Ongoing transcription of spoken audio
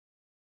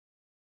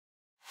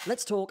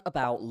Let's talk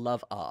about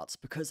LovArt,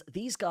 because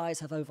these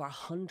guys have over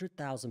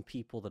 100,000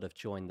 people that have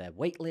joined their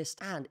waitlist,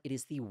 and it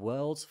is the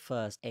world's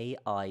first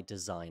AI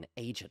design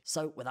agent.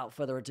 So without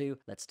further ado,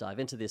 let's dive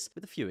into this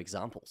with a few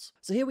examples.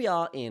 So here we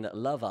are in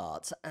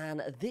LovArt,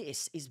 and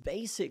this is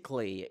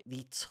basically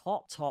the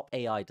top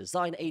AI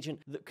design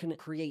agent that can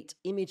create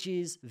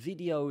images,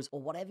 videos,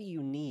 or whatever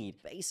you need,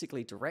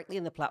 basically directly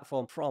in the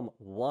platform from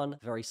one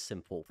very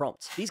simple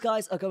prompt. These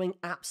guys are going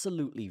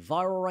absolutely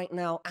viral right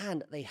now,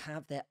 and they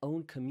have their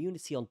own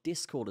community on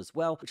Discord as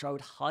well, which I would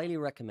highly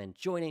recommend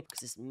joining because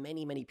there's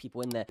many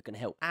people in there that can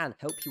help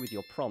you with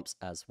your prompts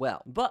as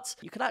well. But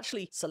you can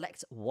actually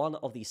select one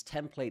of these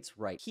templates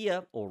right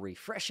here or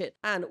refresh it,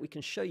 and we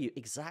can show you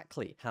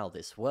exactly how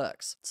this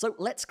works. So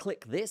let's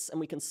click this and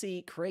we can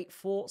see create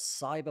 4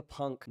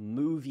 cyberpunk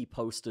movie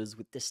posters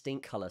with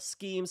distinct color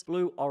schemes: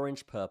 blue,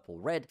 orange, purple,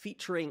 red,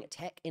 featuring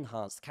tech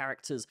enhanced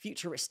characters,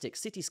 futuristic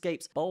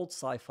cityscapes, bold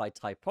sci-fi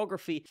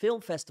typography,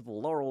 film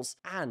festival laurels,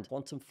 and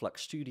Quantum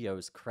Flux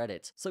Studios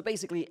credit. So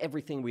basically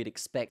everything we'd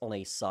expect on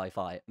a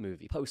sci-fi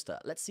movie poster.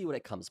 Let's see what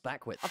it comes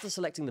back with. After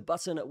selecting the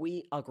button,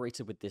 we are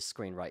greeted with this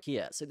screen right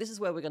here. So this is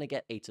where we're going to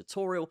get a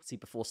tutorial. See,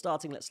 before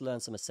starting, let's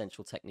learn some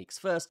essential techniques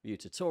first. View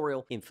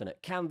tutorial, infinite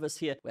canvas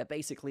here, where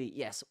basically,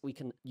 yes, we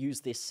can use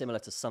this similar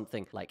to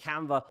something like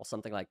Canva or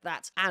something like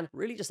that, and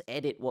really just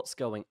edit what's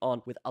going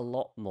on with a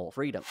lot more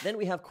freedom. Then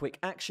we have quick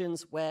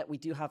actions, where we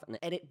do have an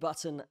edit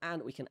button,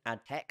 and we can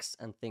add text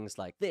and things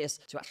like this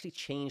to actually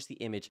change the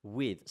image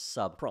with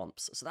sub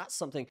prompts. So that's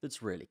something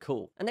that's really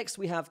cool. And next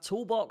we have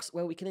toolbox,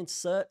 where we can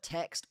insert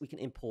text, we can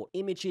import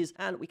images,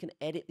 and we can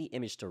edit the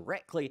image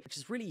directly, which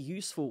is really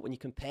useful when you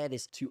compare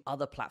this to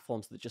other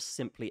platforms that just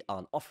simply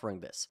aren't offering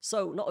this.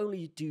 So not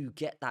only do you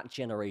get that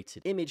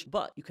generated image,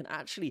 but you can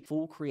actually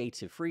full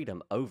creative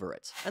freedom over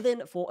it. And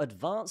then for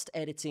advanced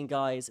editing,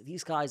 guys,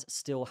 these guys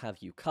still have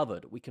you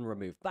covered. We can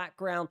remove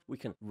background, we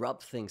can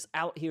rub things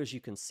out here, as you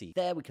can see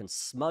there, we can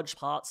smudge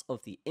parts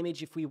of the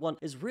image if we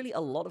want. There's really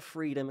a lot of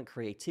freedom and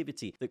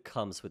creativity that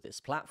comes with this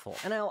platform.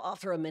 And now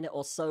after a minute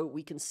or so,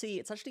 we can see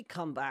it's actually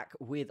come back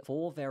with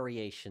 4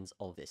 variations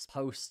of this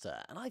poster.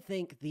 And I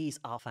think these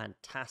are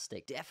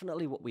fantastic.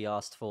 Definitely what we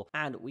asked for.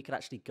 And we could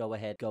actually go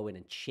in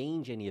and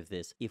change any of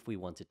this if we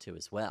wanted to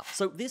as well.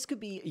 So this could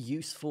be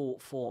useful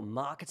for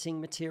marketing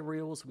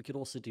materials. We could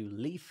also do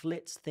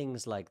leaflets,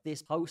 things like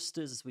this,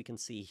 posters, as we can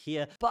see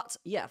here. But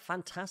yeah,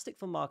 fantastic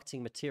for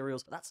marketing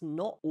materials. But that's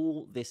not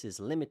all this is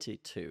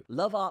limited to.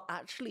 LovArt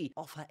actually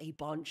offer a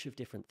bunch of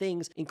different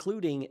things,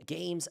 including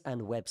games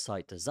and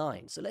website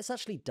design. So let's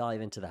actually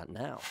dive into that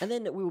now. And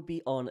then we will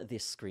be on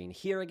this screen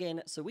here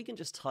again. So we can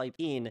just type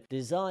in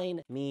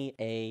design me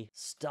a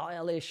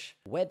stylish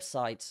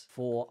website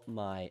for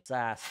my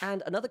SaaS.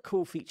 And another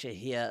cool feature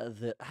here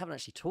that I haven't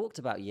actually talked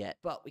about yet,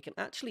 but we can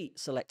actually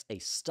select a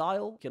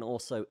style. We can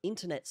also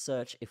internet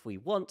search if we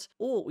want,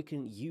 or we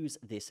can use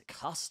this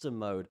custom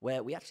mode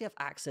where we actually have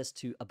access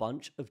to a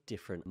bunch of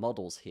different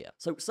models here.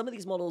 So some of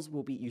these models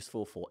will be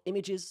useful for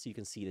images. So you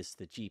can see this is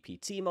the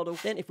GPT model.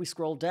 Then if we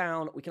scroll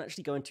down, we can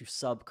actually go into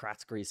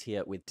subcategories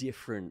here with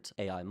different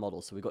AI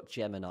models. So we've got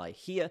Gemini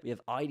here. We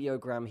have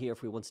ideogram here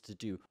if we wanted to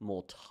do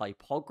more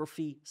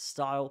typography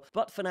style.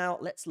 But for now,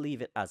 let's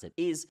leave it as it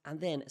is and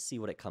then see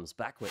what it comes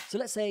back with. So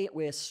let's say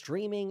we're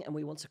streaming and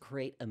we want to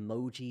create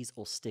emojis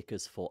or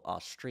stickers for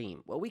our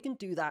stream. Well, we can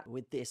do that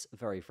with this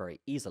very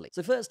easily.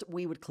 So first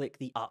we would click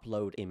the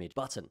upload image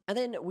button, and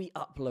then we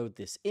upload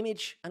this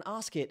image and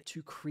ask it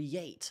to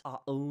create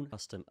our own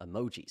custom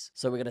emojis.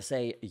 So we're going to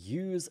say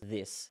use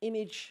this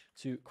image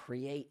to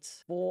create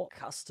 4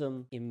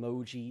 custom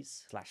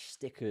emojis /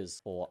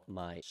 stickers for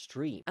my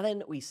stream. And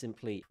then we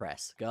simply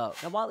press go.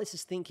 Now, while this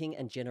is thinking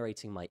and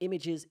generating my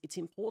images, it's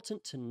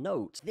important to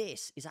note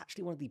this is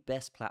actually one of the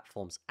best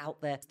platforms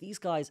out there. These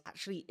guys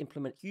actually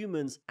implement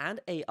humans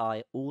and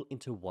AI all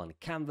into one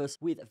canvas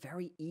with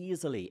very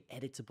easily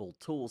editable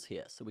tools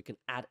here. So we can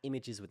add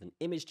images with an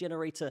image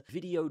generator,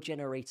 video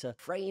generator,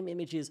 frame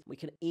images. We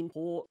can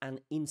import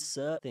and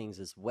insert things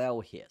as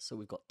well here. So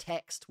we've got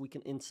text, we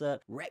can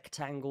insert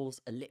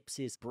rectangles,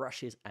 ellipses,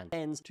 brushes, and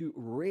pens to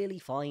really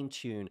fine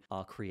tune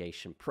our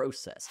creation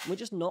process. We're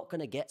just not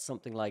going to get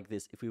something like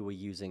this if we were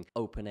using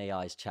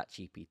OpenAI's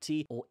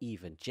ChatGPT or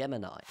even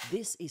Gemini.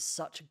 This is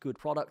such a good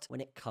product when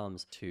it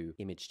comes to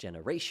image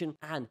generation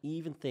and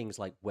even things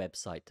like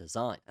website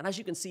design. And as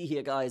you can see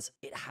here, guys,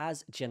 it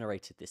has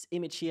generated this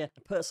image here.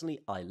 And personally,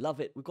 I love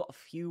it. We've got a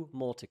few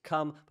more to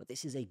come, but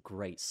this is a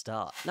great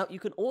start. Now, you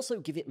can also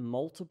give it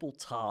multiple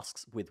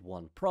tasks with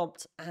one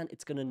prompt, and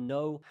it's going to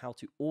know how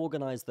to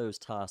organize those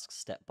tasks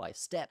step by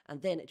step,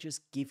 and then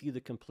just give you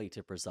the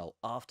completed result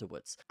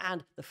afterwards.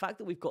 And the fact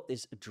that we've got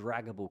this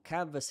draggable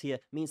canvas here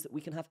means that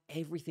we can have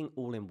everything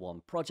all in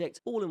one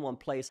project, all in one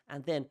place,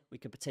 and then we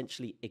can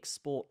potentially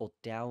export or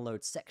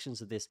download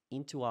sections of this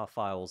into our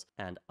files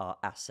and our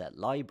asset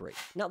library.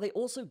 Now, they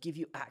also give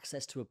you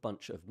access to a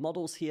bunch of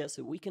models here,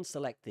 so we can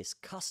select this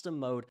custom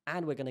mode,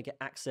 and we're going to get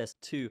access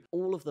to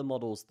all of the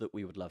models that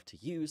we would love to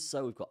use.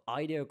 So we've got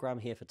ideogram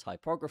here for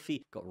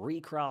typography, got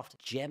Recraft,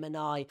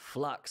 Gemini,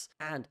 Flux,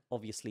 and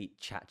obviously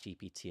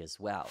ChatGPT as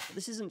well. But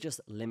this isn't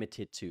just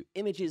limited to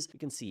images. We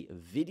can see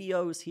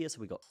videos here.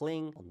 So we got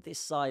Kling on this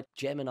side,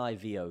 Gemini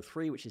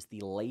VO3, which is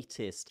the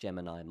latest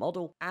Gemini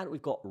model, and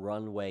we've got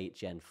Runway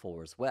Gen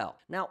 4 as well.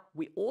 Now,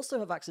 we also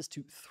have access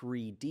to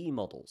 3D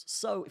models.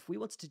 So if we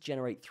wanted to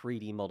generate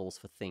 3D models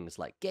for things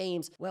like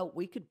games, well,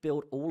 we could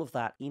build all of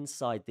that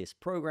inside this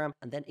program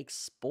and then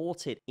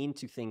export it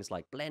into things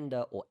like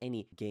Blender or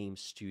any game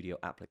studio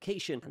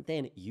application and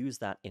then use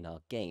that in our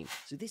game.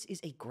 So this is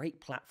a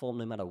great platform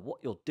no matter what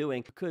you're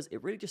doing because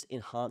it really just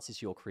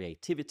enhances your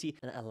creativity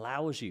and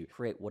allows you to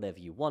create whatever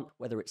you want,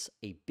 whether it's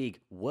a big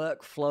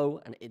workflow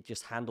and it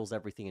just handles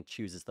everything and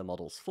chooses the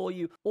models for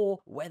you, or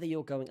whether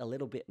you're going a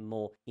little bit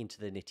more into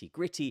the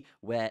nitty-gritty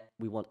where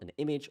we want an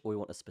image or we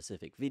want a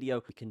specific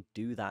video. We can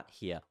do that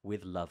here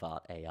with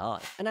LovArt AI.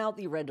 And now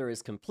the render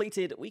is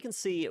completed. We can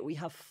see we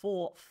have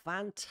 4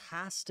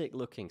 fantastic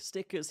looking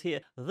stickers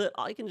here that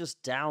I can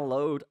just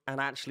download and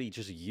actually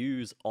just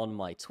use on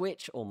my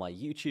Twitch or my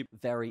YouTube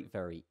very,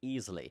 very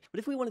easily. But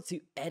if we wanted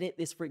to edit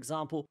this, for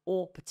example,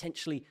 or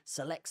potentially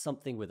select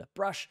something with a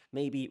brush,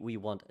 maybe we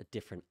want a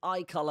different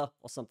eye color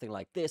or something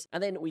like this,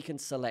 and then we can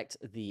select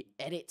the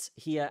edit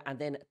here and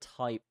then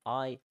type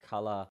eye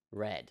color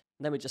red.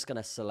 And then we're just going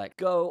to select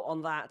go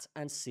on that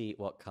and see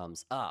what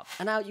comes up.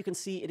 And now you can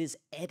see it has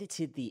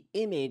edited the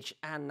image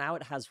and now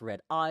it has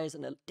red eyes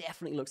and it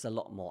definitely looks a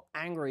lot more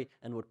angry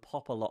and would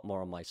pop a lot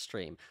more on my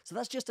stream. So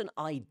that's just an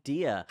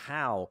idea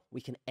how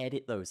we can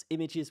edit those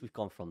images. We've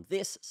gone from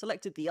this,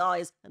 selected the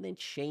eyes, and then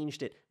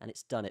changed it, and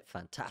it's done it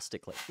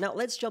fantastically. Now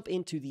let's jump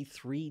into the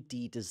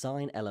 3D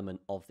design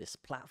element of this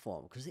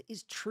platform because it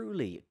is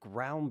truly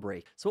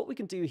groundbreaking. So what we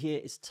can do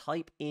here is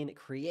type in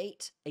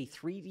create a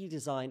 3D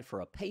design for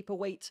a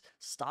paperweight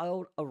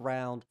styled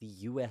around the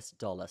US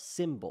dollar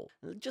symbol.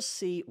 And just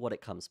see what it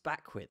comes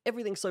back with.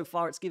 Everything so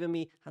far it's given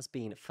me has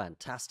been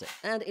fantastic.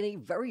 And in a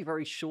very,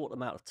 very short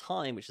amount of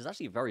time, which is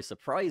actually very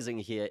surprising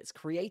here, it's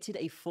created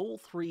a full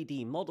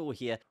 3D model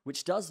here,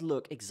 which does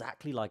look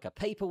exactly like a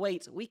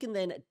paperweight. We can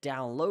then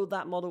download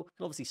that model. We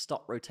can obviously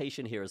stop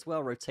rotation here as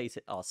well, rotate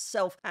it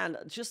ourselves. And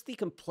just the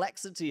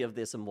complexity of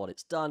this and what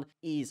it's done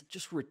is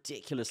just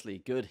ridiculously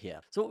good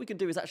here. So what we can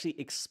do is actually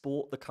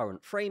export the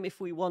current frame if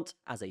we want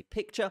as a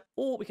picture,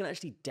 or we can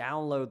actually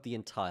download the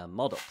entire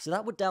model. So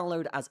that would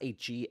download as a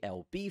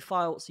GLB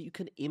file, so you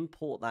can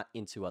import that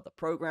into other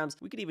programs.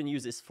 We could even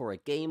use this for a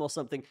game or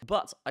something,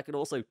 but I could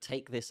also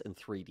take this and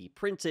 3D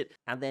print it,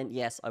 and then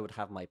yes, I would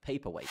have my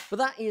paperweight. But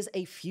that is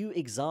a few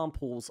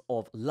examples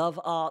of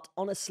LovArt.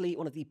 Honestly,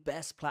 one of the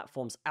best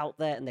platforms out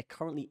there, and they're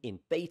currently in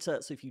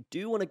beta. So if you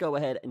do want to go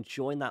ahead and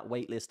join that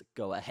waitlist,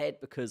 go ahead,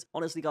 because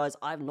honestly, guys,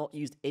 I've not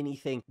used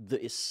anything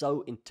that is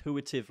so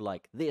intuitive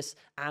like this,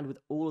 and with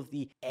all of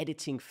the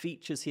editing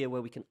features here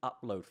where we can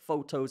upload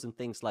photos and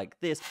things like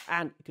this.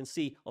 And you can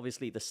see,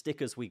 obviously, the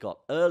stickers we got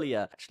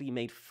earlier actually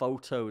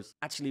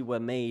were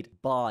made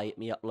by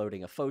me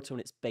uploading a photo,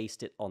 and it's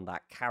based it on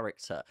that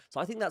character. So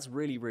I think that's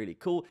really, really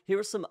cool. Here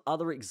are some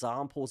other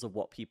examples of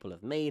what people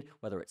have made,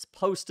 whether it's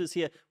posters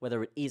here,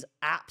 whether it is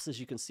apps. As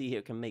you can see here,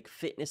 it can make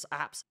fitness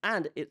apps,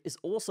 and it is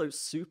also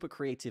super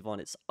creative on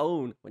its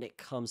own when it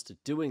comes to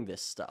doing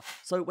this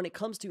stuff. So when it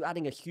comes to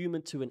adding a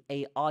human to an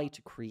AI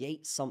to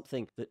create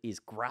something that is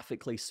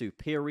graphically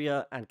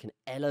superior and can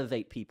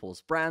elevate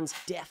people's brands,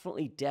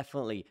 definitely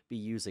be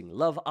using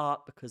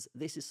LovArt, because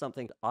this is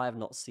something that I have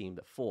not seen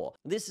before.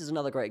 This is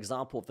another great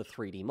example of the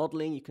 3D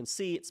modeling. You can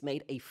see it's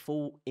made a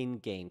full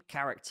in-game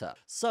character.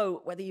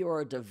 So whether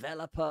you're a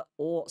developer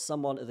or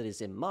someone that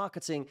is in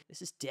marketing,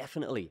 this is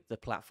definitely the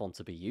platform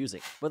to be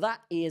using. But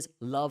that is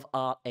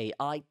LovArt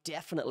AI.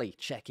 Definitely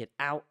check it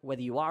out.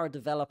 Whether you are a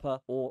developer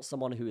or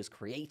someone who is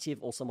creative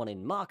or someone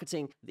in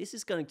marketing, this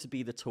is going to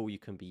be the tool you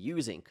can be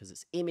using because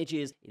it's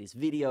images, it is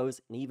videos,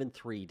 and even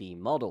 3D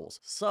models.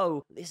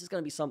 So this is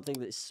going to be something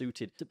that is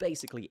suited to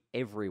basically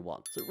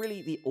everyone. So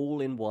really the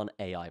all-in-one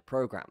AI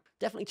program.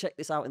 Definitely check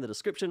this out in the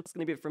description. It's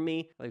going to be it from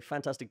me. Have a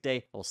fantastic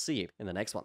day. I'll see you in the next one.